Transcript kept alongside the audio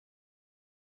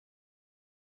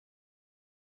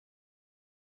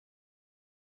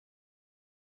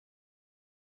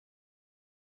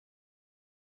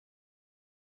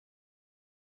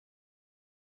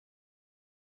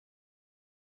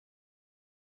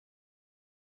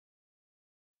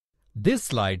This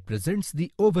slide presents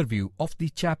the overview of the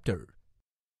chapter.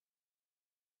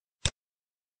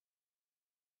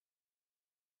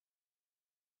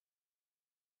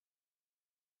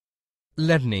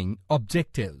 Learning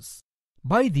objectives.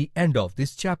 By the end of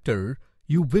this chapter,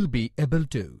 you will be able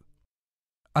to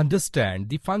understand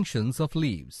the functions of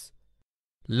leaves,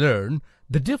 learn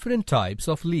the different types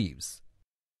of leaves,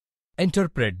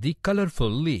 interpret the colorful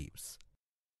leaves,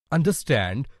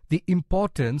 understand the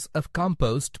importance of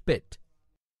compost pit,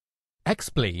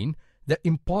 explain the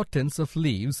importance of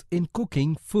leaves in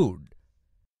cooking food,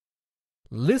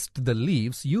 list the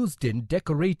leaves used in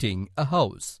decorating a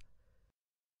house,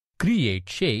 create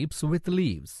shapes with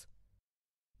leaves,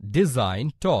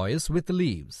 design toys with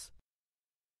leaves.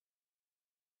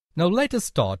 Now let us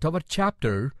start our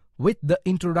chapter with the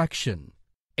introduction.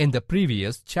 In the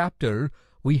previous chapter,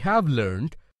 we have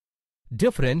learned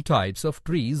different types of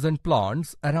trees and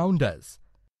plants around us.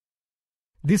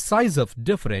 The size of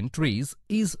different trees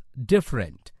is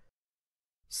different.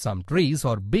 Some trees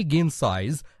are big in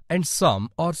size and some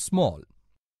are small.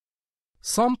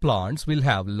 Some plants will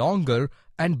have longer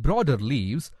and broader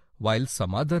leaves, while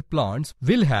some other plants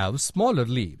will have smaller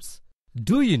leaves.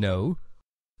 Do you know,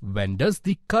 when does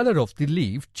the color of the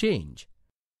leaf change?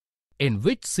 In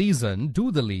which season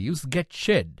do the leaves get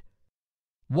shed?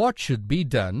 What should be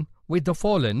done with the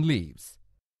fallen leaves?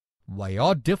 Why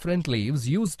are different leaves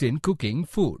used in cooking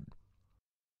food?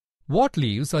 What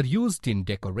leaves are used in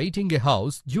decorating a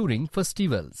house during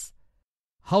festivals?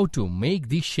 How to make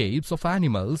the shapes of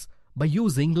animals by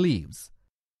using leaves?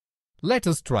 Let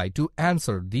us try to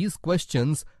answer these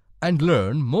questions and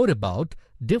learn more about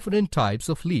different types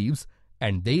of leaves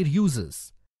and their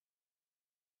uses.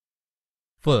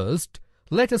 First,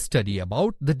 let us study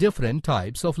about the different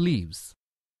types of leaves.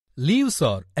 Leaves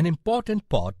are an important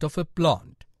part of a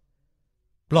plant.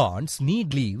 Plants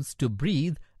need leaves to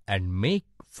breathe and make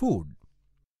food.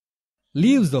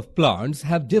 Leaves of plants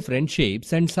have different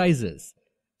shapes and sizes.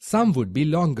 Some would be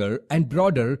longer and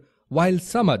broader, while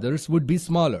some others would be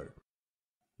smaller.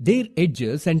 Their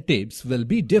edges and tips will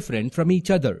be different from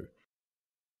each other.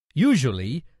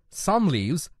 Usually, some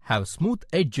leaves have smooth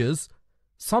edges,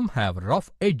 some have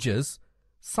rough edges,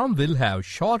 some will have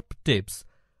sharp tips,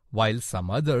 while some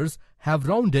others have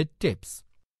rounded tips.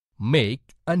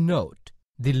 Make a note.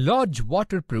 The large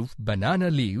waterproof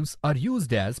banana leaves are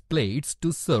used as plates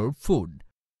to serve food.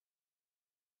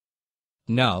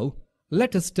 Now,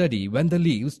 let us study when the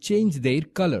leaves change their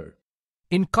color.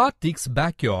 In Karthik's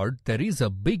backyard, there is a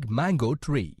big mango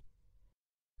tree.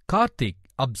 Karthik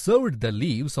observed the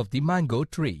leaves of the mango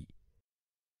tree.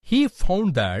 He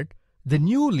found that the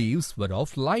new leaves were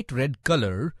of light red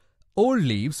color, old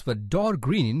leaves were dark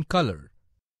green in color.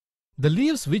 The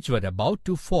leaves which were about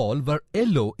to fall were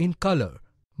yellow in color.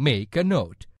 Make a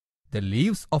note. The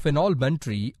leaves of an almond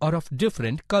tree are of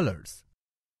different colors.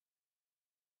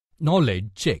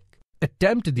 Knowledge check.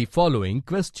 Attempt the following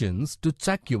questions to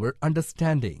check your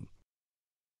understanding.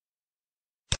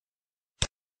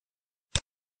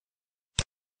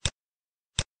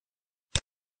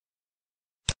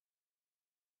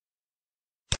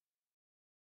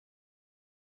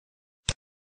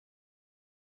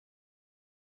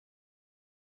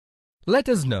 Let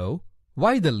us know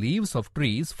why the leaves of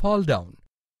trees fall down.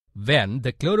 When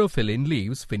the chlorophyll in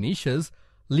leaves finishes,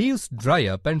 leaves dry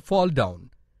up and fall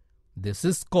down. This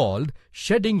is called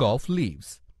shedding of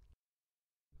leaves.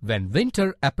 When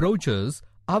winter approaches,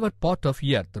 our part of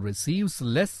earth receives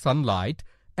less sunlight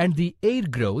and the air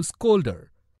grows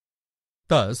colder.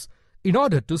 Thus, in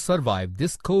order to survive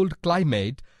this cold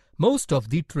climate, most of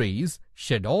the trees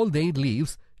shed all their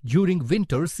leaves during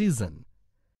winter season.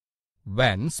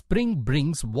 When spring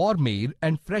brings warm air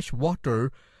and fresh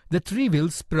water, the tree will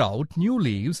sprout new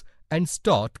leaves and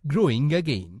start growing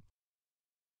again.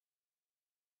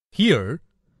 Here,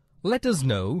 let us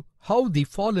know how the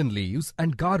fallen leaves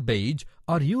and garbage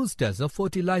are used as a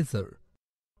fertilizer.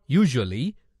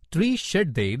 Usually, trees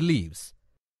shed their leaves.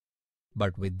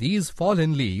 But with these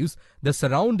fallen leaves, the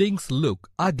surroundings look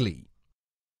ugly.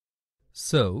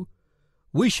 So,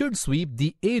 we should sweep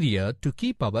the area to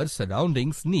keep our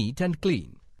surroundings neat and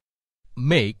clean.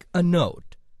 Make a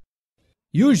note.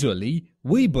 Usually,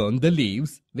 we burn the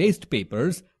leaves, waste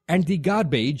papers, and the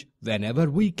garbage whenever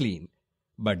we clean.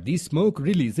 But the smoke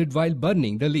released while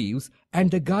burning the leaves and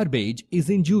the garbage is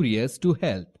injurious to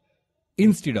health.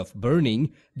 Instead of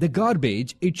burning the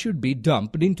garbage, it should be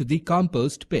dumped into the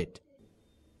compost pit.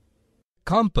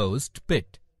 Compost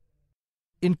pit.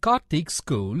 In Karthik's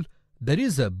school, there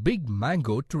is a big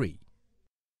mango tree.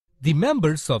 The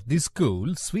members of the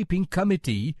school sweeping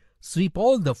committee sweep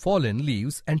all the fallen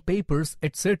leaves and papers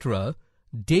etc.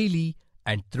 daily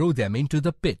and throw them into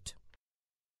the pit.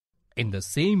 In the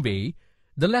same way,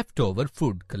 the leftover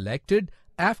food collected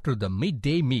after the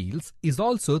midday meals is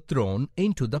also thrown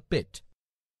into the pit.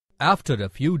 After a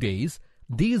few days,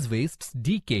 these wastes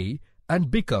decay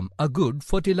and become a good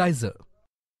fertilizer.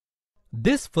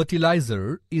 This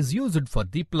fertilizer is used for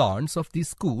the plants of the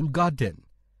school garden.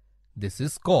 This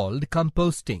is called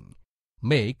composting.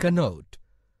 Make a note.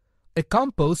 A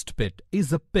compost pit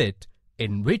is a pit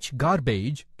in which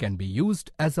garbage can be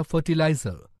used as a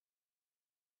fertilizer.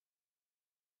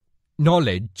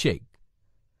 Knowledge check.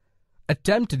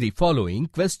 Attempt the following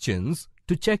questions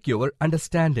to check your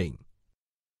understanding.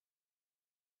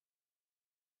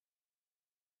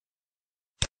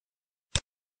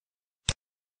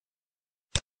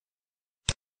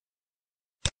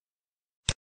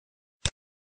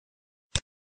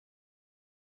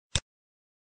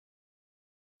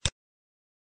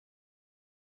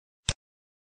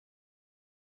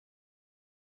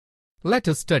 Let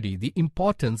us study the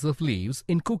importance of leaves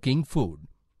in cooking food.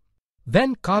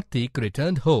 When Karthik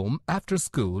returned home after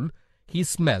school, he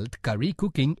smelled curry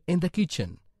cooking in the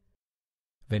kitchen.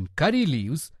 When curry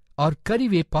leaves or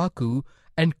karivepaku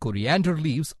and coriander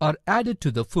leaves are added to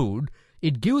the food,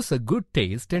 it gives a good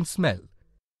taste and smell.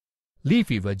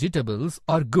 Leafy vegetables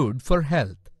are good for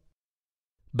health.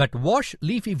 But wash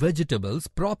leafy vegetables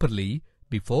properly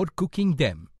before cooking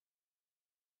them.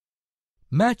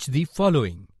 Match the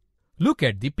following. Look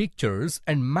at the pictures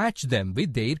and match them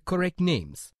with their correct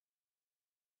names.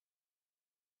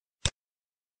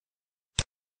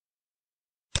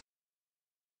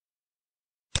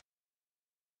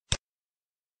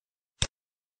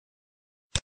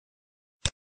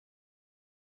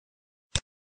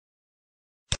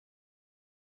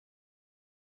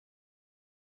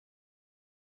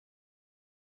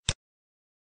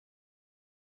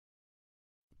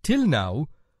 Till now,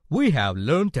 we have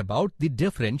learnt about the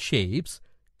different shapes,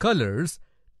 colors,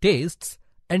 tastes,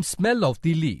 and smell of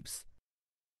the leaves.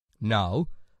 Now,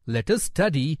 let us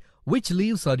study which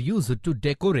leaves are used to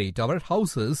decorate our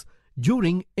houses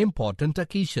during important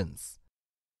occasions.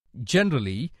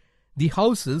 Generally, the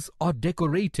houses are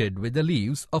decorated with the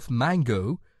leaves of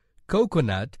mango,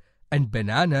 coconut, and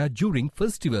banana during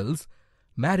festivals,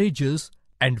 marriages,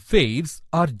 and fairs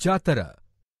or jatara.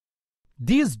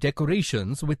 These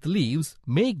decorations with leaves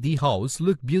make the house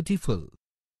look beautiful.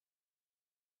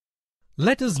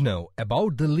 Let us know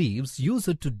about the leaves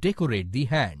used to decorate the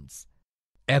hands.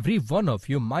 Every one of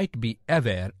you might be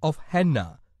aware of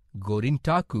henna,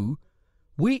 gorintaku.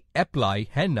 We apply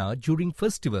henna during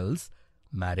festivals,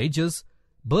 marriages,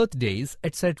 birthdays,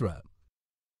 etc.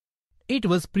 It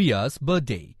was Priya's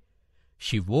birthday.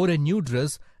 She wore a new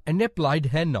dress and applied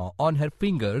henna on her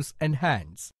fingers and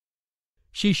hands.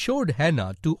 She showed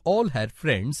henna to all her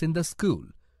friends in the school.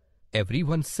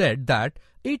 Everyone said that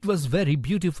it was very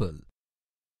beautiful.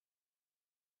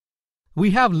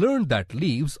 We have learned that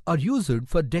leaves are used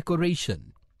for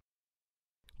decoration.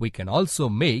 We can also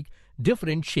make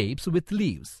different shapes with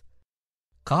leaves.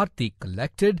 Karthik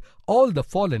collected all the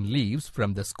fallen leaves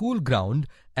from the school ground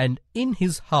and in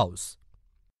his house.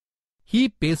 He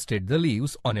pasted the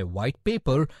leaves on a white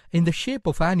paper in the shape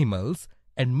of animals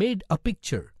and made a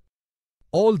picture.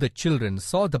 All the children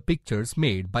saw the pictures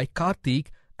made by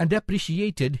Karthik and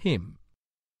appreciated him.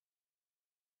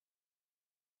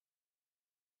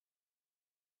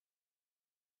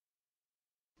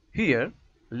 Here,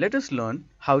 let us learn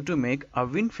how to make a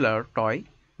windflower toy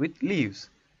with leaves.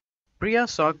 Priya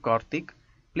saw Karthik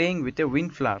playing with a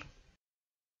windflower.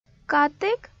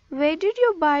 Karthik, where did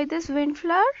you buy this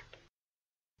windflower?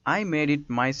 I made it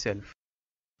myself.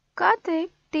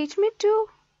 Karthik, teach me too.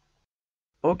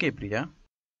 Okay, Priya.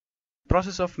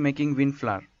 Process of making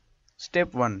windflower.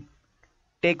 Step 1.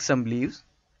 Take some leaves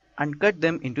and cut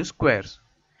them into squares.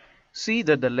 See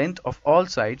that the length of all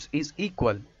sides is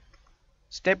equal.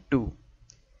 Step 2.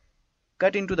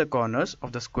 Cut into the corners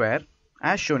of the square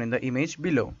as shown in the image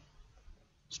below.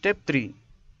 Step 3.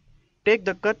 Take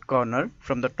the cut corner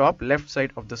from the top left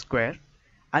side of the square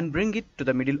and bring it to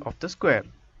the middle of the square.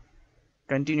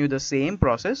 Continue the same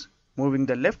process, moving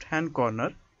the left hand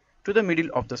corner to the middle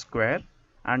of the square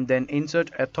and then insert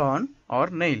a thorn or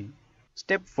nail.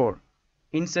 Step 4.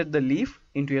 Insert the leaf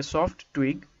into a soft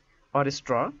twig or a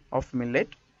straw of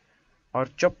millet or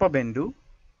choppa bendu.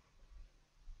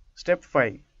 Step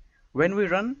 5. When we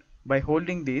run by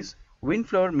holding this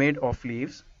windflower made of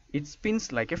leaves, it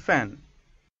spins like a fan.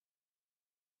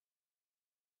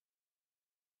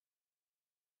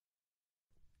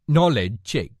 Knowledge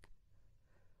check.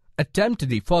 Attempt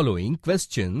the following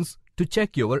questions to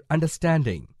check your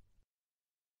understanding.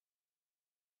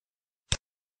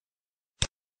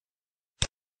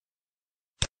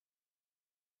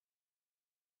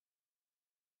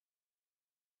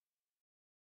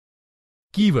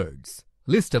 Keywords.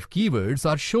 List of keywords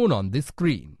are shown on this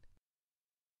screen.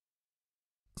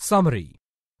 Summary.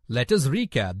 Let us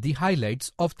recap the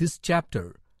highlights of this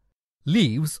chapter.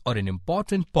 Leaves are an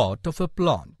important part of a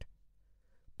plant.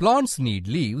 Plants need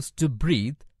leaves to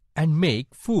breathe and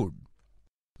make food.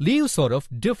 Leaves are of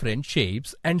different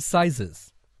shapes and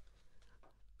sizes.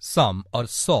 Some are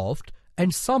soft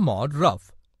and some are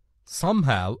rough. Some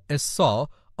have a saw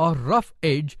or rough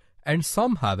edge and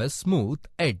some have a smooth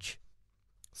edge.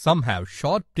 Some have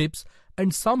sharp tips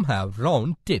and some have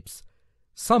round tips.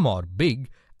 Some are big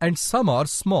and some are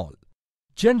small.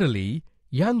 Generally,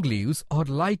 young leaves are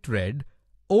light red,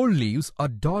 old leaves are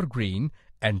dark green,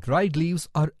 and dried leaves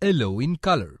are yellow in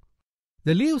color.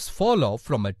 The leaves fall off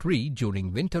from a tree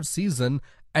during winter season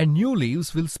and new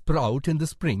leaves will sprout in the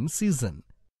spring season.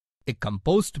 A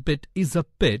compost pit is a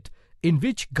pit in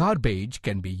which garbage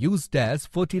can be used as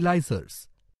fertilizers.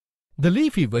 The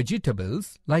leafy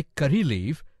vegetables like curry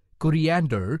leaf,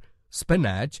 coriander,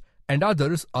 spinach, and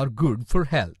others are good for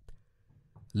health.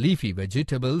 Leafy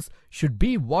vegetables should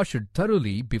be washed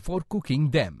thoroughly before cooking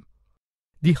them.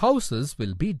 The houses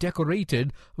will be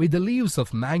decorated with the leaves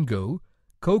of mango,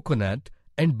 coconut,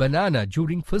 and banana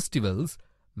during festivals,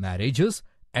 marriages,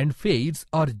 and fairs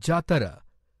or jatara.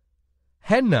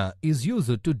 Henna is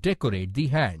used to decorate the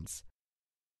hands.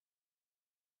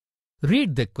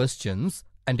 Read the questions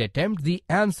and attempt the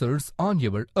answers on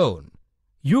your own.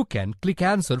 You can click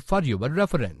answer for your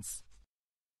reference.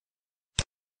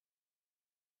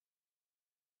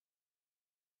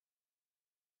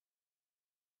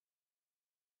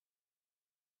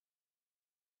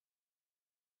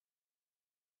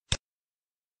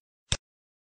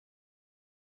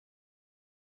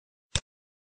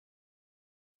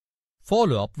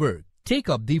 Follow-up work. Take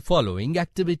up the following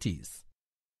activities.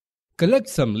 Collect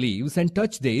some leaves and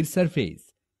touch their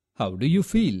surface. How do you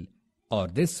feel? Are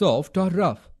they soft or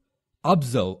rough?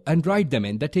 Observe and write them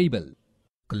in the table.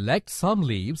 Collect some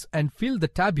leaves and fill the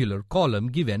tabular column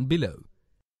given below.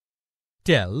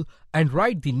 Tell and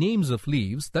write the names of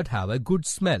leaves that have a good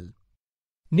smell.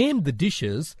 Name the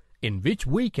dishes in which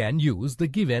we can use the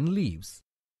given leaves.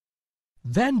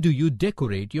 When do you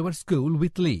decorate your school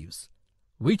with leaves?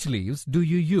 Which leaves do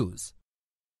you use?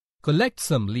 Collect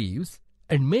some leaves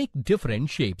and make different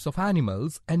shapes of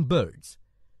animals and birds.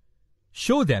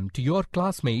 Show them to your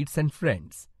classmates and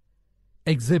friends.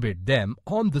 Exhibit them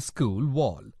on the school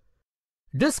wall.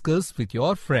 Discuss with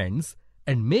your friends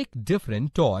and make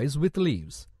different toys with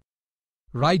leaves.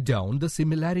 Write down the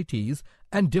similarities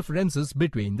and differences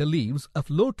between the leaves of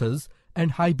lotus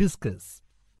and hibiscus.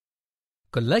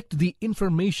 Collect the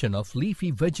information of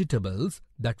leafy vegetables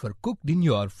that were cooked in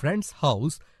your friend's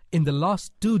house in the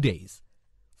last 2 days.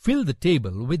 Fill the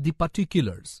table with the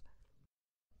particulars.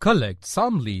 Collect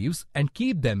some leaves and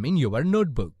keep them in your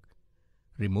notebook.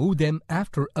 Remove them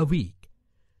after a week.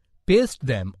 Paste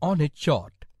them on a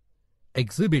chart.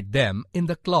 Exhibit them in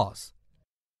the class.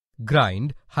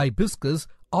 Grind hibiscus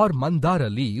or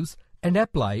mandara leaves and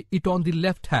apply it on the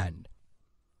left hand.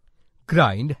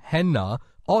 Grind henna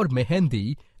or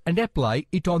mehendi and apply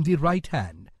it on the right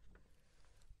hand.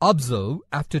 Observe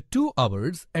after 2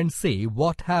 hours and say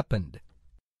what happened.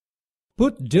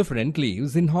 Put different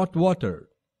leaves in hot water.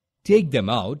 Take them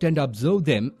out and observe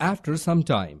them after some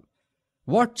time.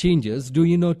 What changes do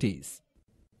you notice?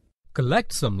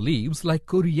 Collect some leaves like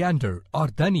coriander or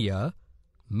dhania,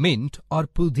 mint or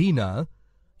pudina,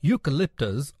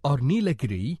 eucalyptus or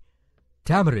nilagiri,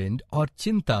 tamarind or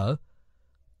chinta,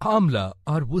 amla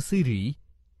or usiri,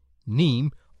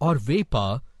 neem or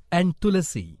vepa, and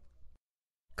tulasi.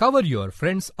 Cover your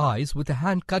friend's eyes with a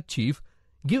handkerchief,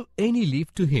 give any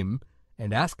leaf to him,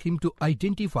 and ask him to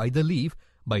identify the leaf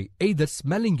by either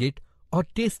smelling it or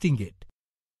tasting it.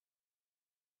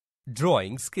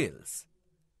 Drawing skills.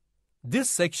 This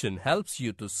section helps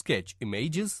you to sketch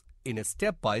images in a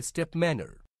step-by-step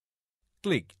manner.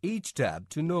 Click each tab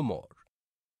to know more.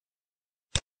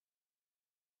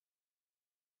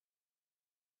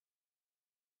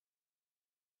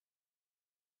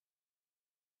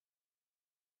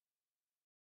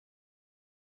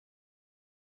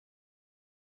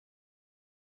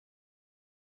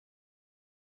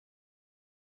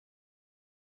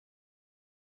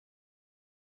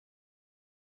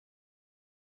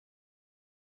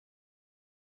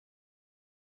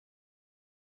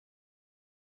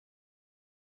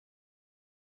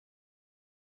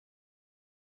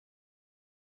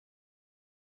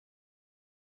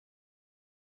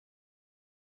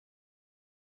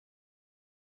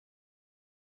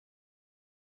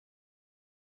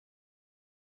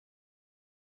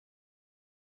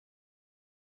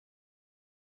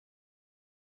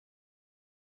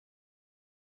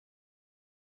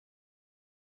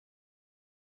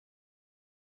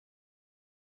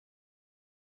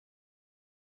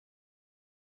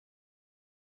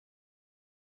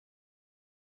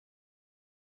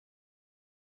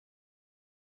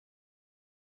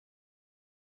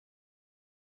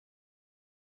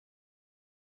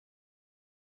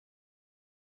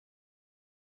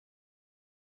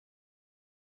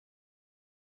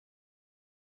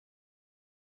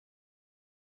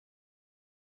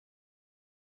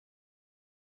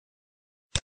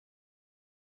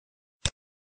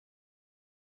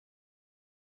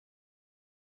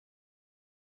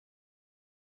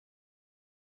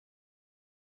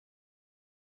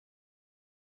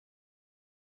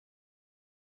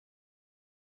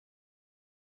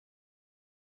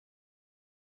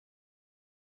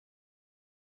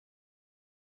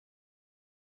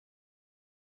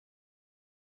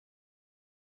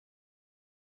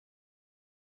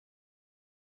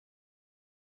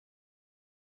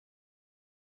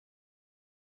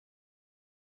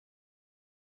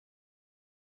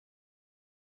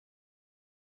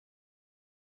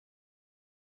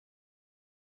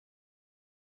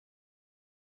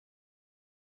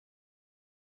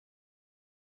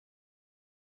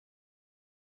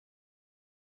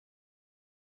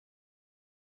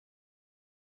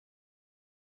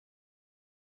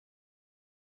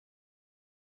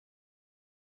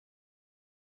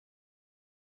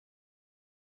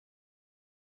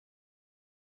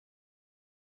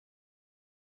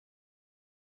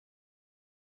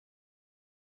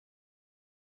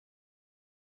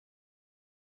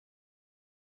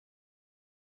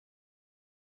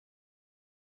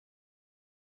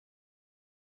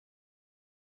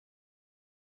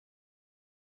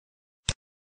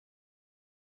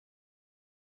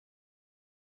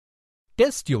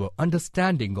 Test your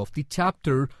understanding of the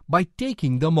chapter by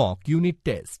taking the mock unit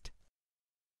test.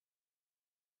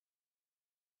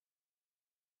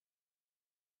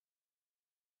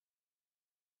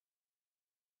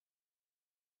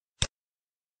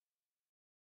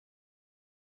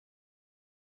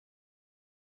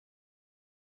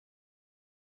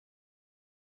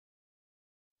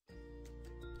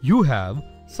 You have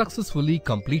successfully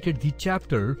completed the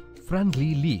chapter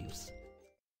Friendly Leaves.